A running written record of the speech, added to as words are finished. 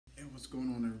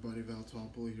going on, everybody? Val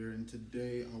Topple here, and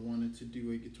today I wanted to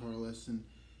do a guitar lesson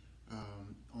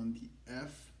on the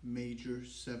F major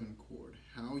 7 chord.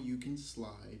 How you can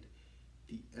slide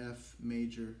the F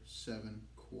major 7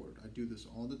 chord. I do this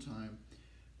all the time.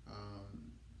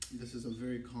 This is a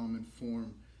very common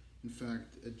form. In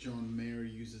fact, John Mayer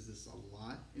uses this a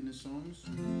lot in his songs.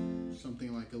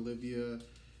 Something like Olivia,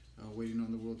 Waiting on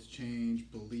the World to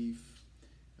Change, Belief.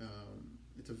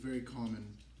 It's a very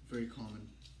common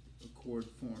chord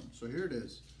form. So here it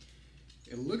is.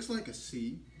 It looks like a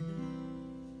C,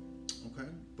 okay?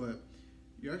 But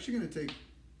you're actually going to take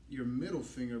your middle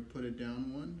finger, put it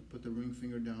down one, put the ring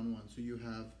finger down one. So you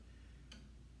have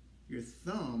your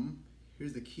thumb,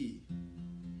 here's the key,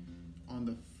 on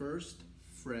the first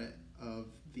fret of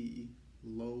the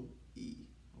low E,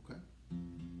 okay?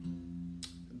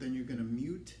 Then you're going to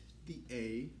mute the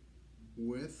A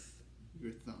with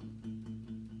your thumb.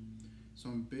 So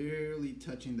I'm barely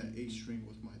touching the A string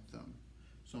with my thumb.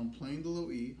 So I'm playing the low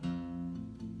E,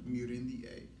 muting the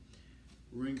A.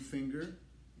 Ring finger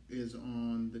is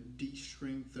on the D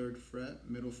string 3rd fret,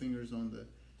 middle finger is on the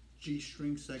G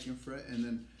string 2nd fret, and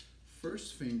then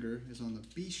first finger is on the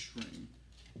B string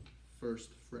 1st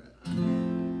fret.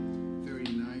 Very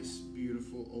nice,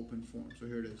 beautiful open form. So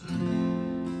here it is.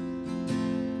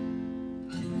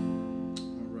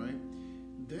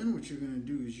 Then what you're going to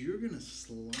do is you're going to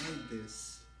slide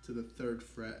this to the 3rd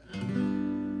fret.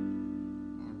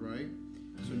 Alright,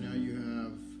 so now you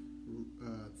have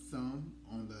thumb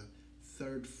on the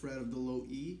 3rd fret of the low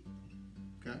E.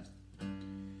 Okay,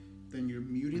 then you're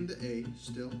muting the A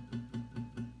still.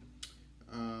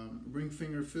 Ring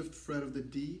finger 5th fret of the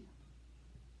D,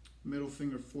 middle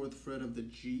finger 4th fret of the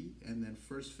G, and then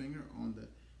first finger on the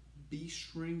B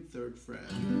string 3rd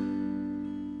fret.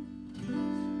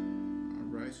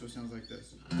 Right, so it sounds like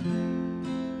this. Now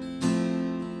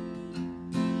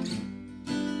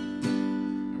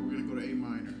we're going to go to A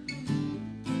minor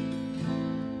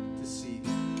to C.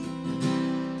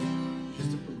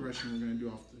 Just a progression we're going to do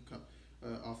off the cup,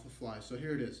 off the fly. So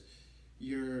here it is.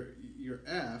 Your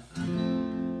F, G,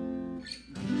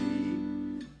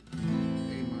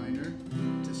 A minor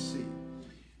to C.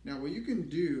 Now what you can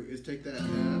do is take that F,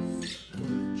 go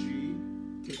to G,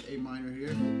 take A minor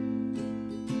here,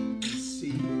 C,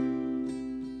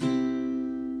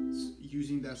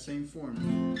 using that same form,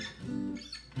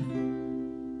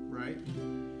 right?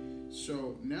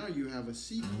 So now you have a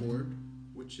C chord,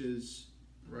 which is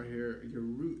right here. Your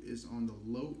root is on the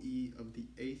low E of the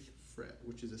 8th fret,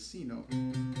 which is a C note.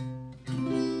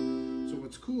 So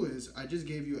what's cool is I just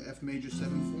gave you a F major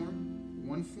 7 form,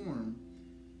 one form,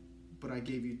 but I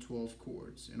gave you 12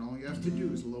 chords, and all you have to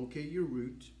do is locate your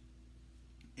root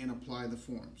and apply the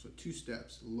form. So 2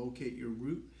 steps: locate your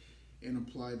root and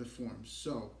apply the form.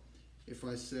 So if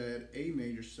I said A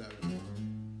major 7,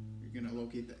 you're gonna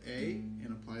locate the A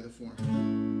and apply the form.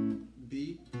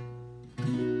 B,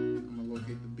 I'm gonna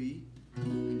locate the B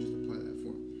and just apply that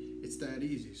form. It's that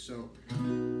easy. So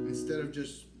instead of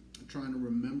just trying to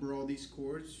remember all these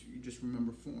chords, you just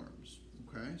remember forms.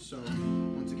 Okay, so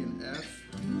once again, F,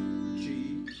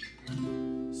 G,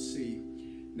 C.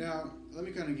 Now, let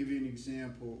me kind of give you an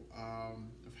example of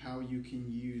how you can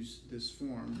use this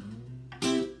form.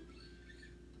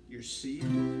 Your C, A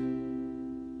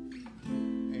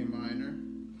minor,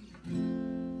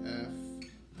 F,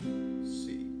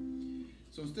 C.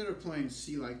 So instead of playing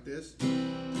C like this,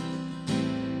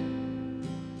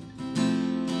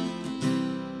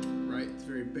 right, it's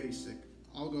very basic.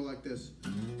 I'll go like this.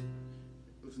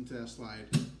 Listen to that slide.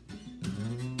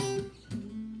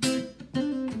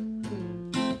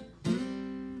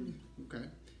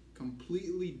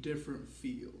 Completely different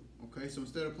feel. Okay, so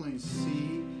instead of playing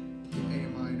C, A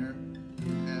minor,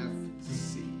 F,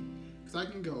 C, because I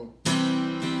can go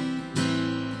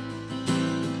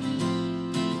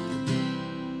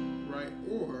right,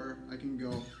 or I can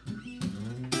go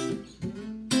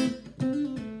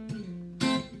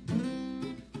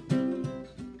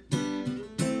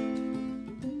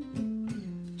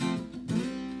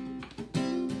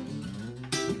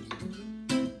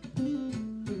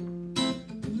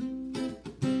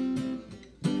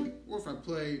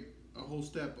play a whole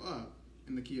step up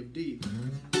in the key of D.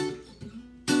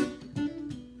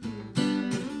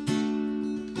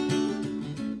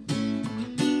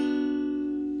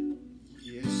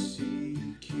 Yes,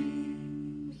 he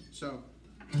can. So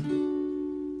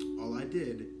all I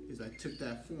did is I took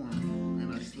that form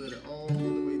and I slid it all the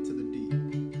way to the D.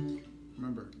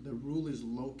 Remember, the rule is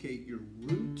locate your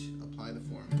root, apply the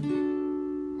form.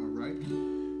 All right.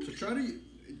 So try to.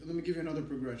 Let me give you another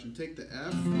progression. Take the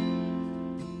F,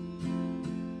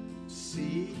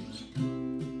 C,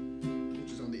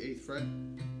 which is on the 8th fret,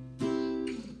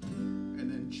 and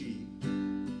then G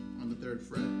on the 3rd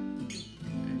fret, and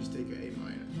just take an A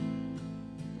minor.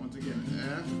 Once again,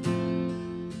 F.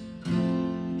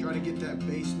 Try to get that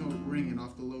bass note ringing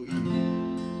off the low E.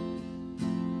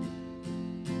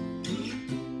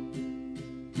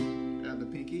 Add the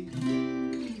pinky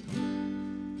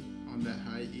on that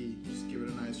high E. Just give it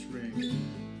a nice ring.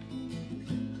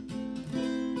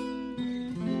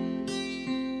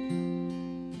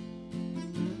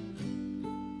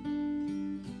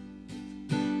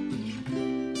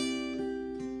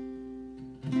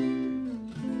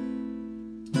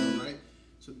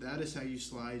 So that is how you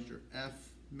slide your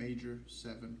F major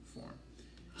 7 form.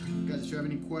 Guys, if you have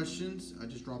any questions,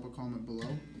 just drop a comment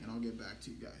below and I'll get back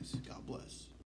to you guys. God bless.